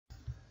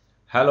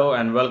Hello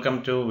and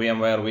welcome to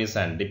VMware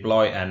vSAN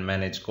Deploy and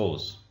Manage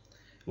course,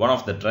 one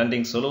of the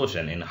trending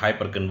solution in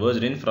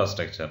hyper-converged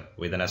infrastructure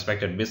with an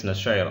expected business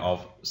share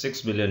of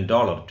 $6 billion to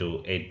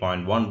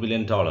 $8.1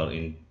 billion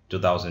in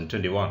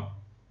 2021.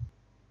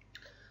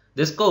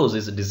 This course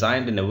is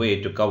designed in a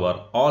way to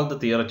cover all the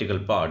theoretical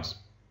parts,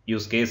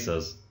 use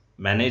cases,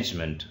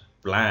 management,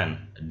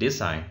 plan,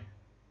 design.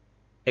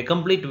 A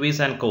complete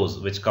vSAN course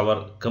which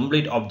cover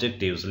complete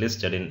objectives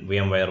listed in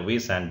VMware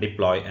vSAN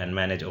Deploy and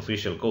Manage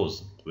official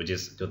course, which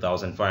is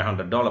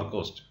 $2,500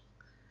 cost.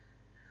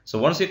 So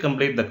once you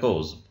complete the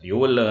course, you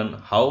will learn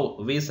how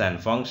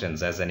vSAN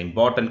functions as an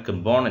important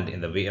component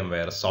in the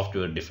VMware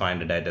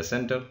software-defined data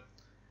center.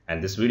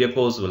 And this video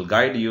course will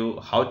guide you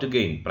how to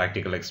gain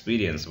practical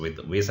experience with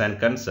vSAN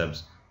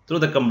concepts through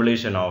the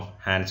completion of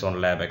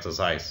hands-on lab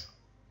exercise.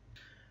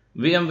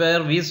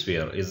 VMware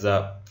vSphere is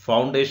the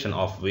foundation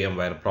of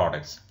VMware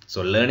products.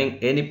 So learning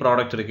any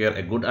product requires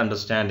a good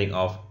understanding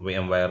of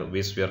VMware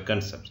vSphere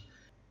concepts.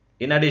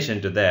 In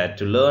addition to that,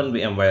 to learn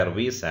VMware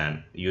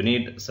vSAN, you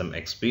need some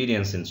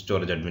experience in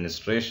storage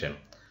administration.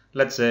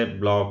 Let's say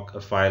block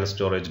file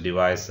storage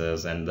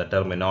devices and the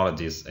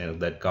terminologies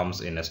that comes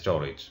in a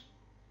storage.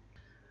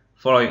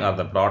 Following are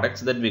the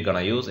products that we're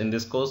gonna use in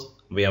this course: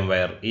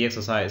 VMware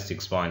EXSI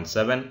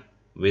 6.7,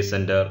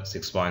 vCenter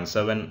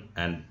 6.7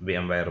 and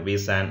VMware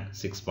vSAN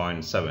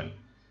 6.7.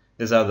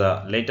 These are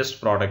the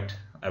latest product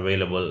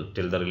available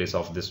till the release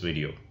of this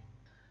video.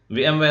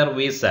 VMware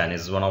vSAN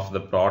is one of the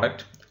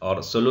product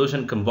or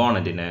solution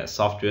component in a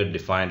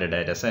software-defined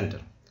data center.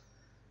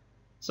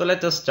 So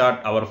let us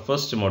start our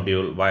first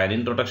module by an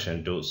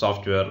introduction to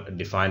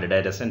software-defined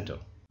data center.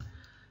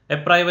 A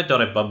private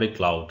or a public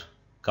cloud,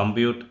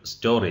 compute,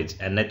 storage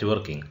and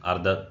networking are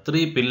the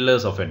three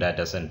pillars of a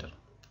data center.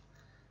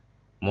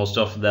 Most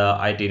of the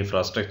IT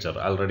infrastructure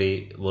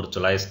already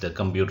virtualized the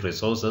compute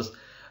resources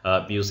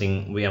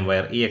using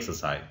VMware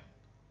EXSI.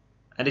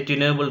 And it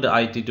enabled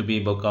IT to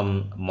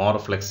become more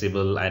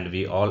flexible, and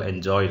we all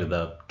enjoyed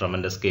the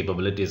tremendous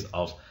capabilities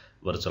of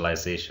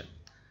virtualization.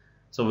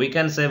 So we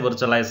can say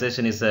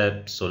virtualization is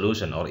a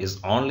solution, or is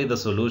only the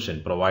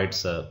solution,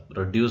 provides a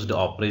reduced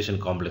operation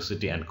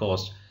complexity and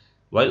cost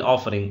while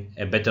offering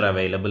a better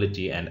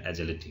availability and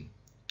agility.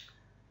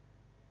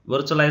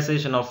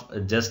 Virtualization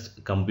of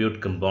just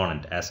compute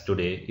component as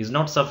today is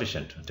not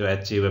sufficient to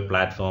achieve a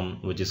platform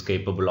which is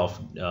capable of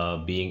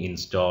being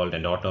installed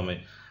and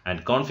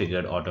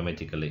configured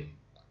automatically.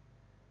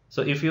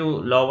 So if you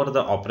lower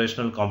the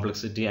operational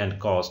complexity and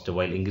cost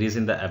while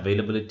increasing the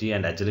availability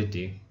and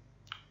agility,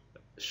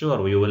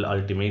 sure, you will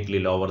ultimately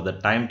lower the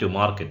time to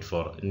market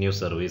for new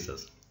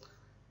services.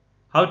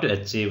 How to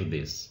achieve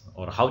this,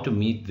 or how to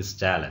meet this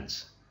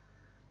challenge?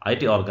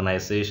 IT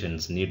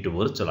organizations need to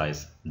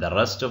virtualize the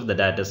rest of the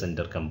data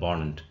center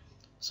component,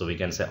 so we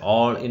can say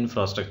all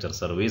infrastructure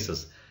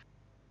services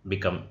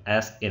become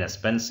as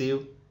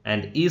inexpensive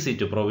and easy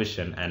to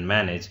provision and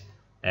manage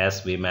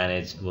as we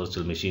manage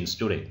virtual machines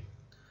today.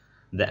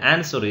 The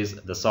answer is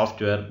the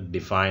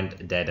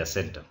software-defined data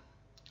center,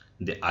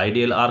 the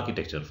ideal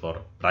architecture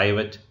for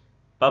private,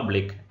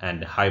 public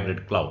and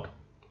hybrid cloud.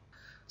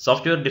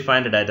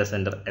 Software-defined data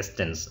center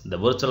extends the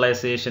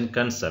virtualization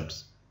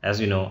concepts, as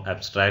you know,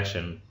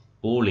 abstraction,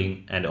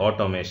 pooling and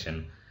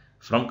automation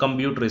from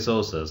compute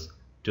resources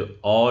to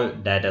all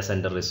data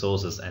center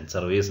resources and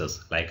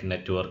services like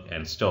network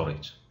and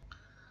storage.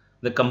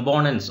 The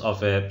components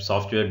of a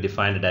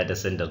software-defined data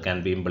center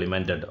can be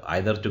implemented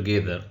either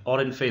together or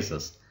in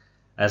phases.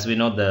 As we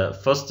know, the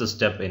first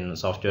step in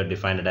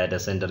software-defined data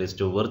center is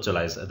to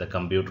virtualize the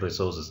compute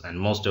resources, and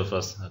most of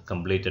us have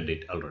completed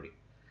it already.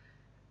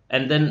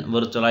 And then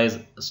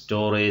virtualize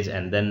storage,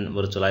 and then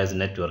virtualize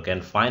network,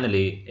 and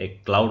finally a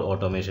cloud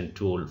automation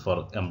tool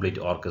for complete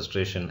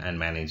orchestration and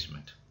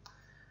management.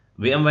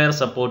 VMware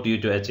support you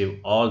to achieve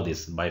all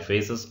this by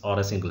phases or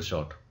a single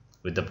shot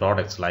with the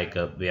products like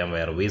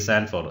VMware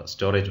vSAN for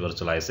storage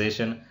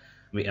virtualization,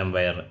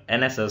 VMware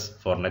NSS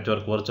for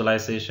network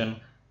virtualization,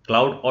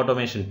 cloud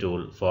automation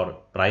tool for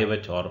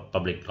private or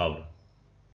public cloud.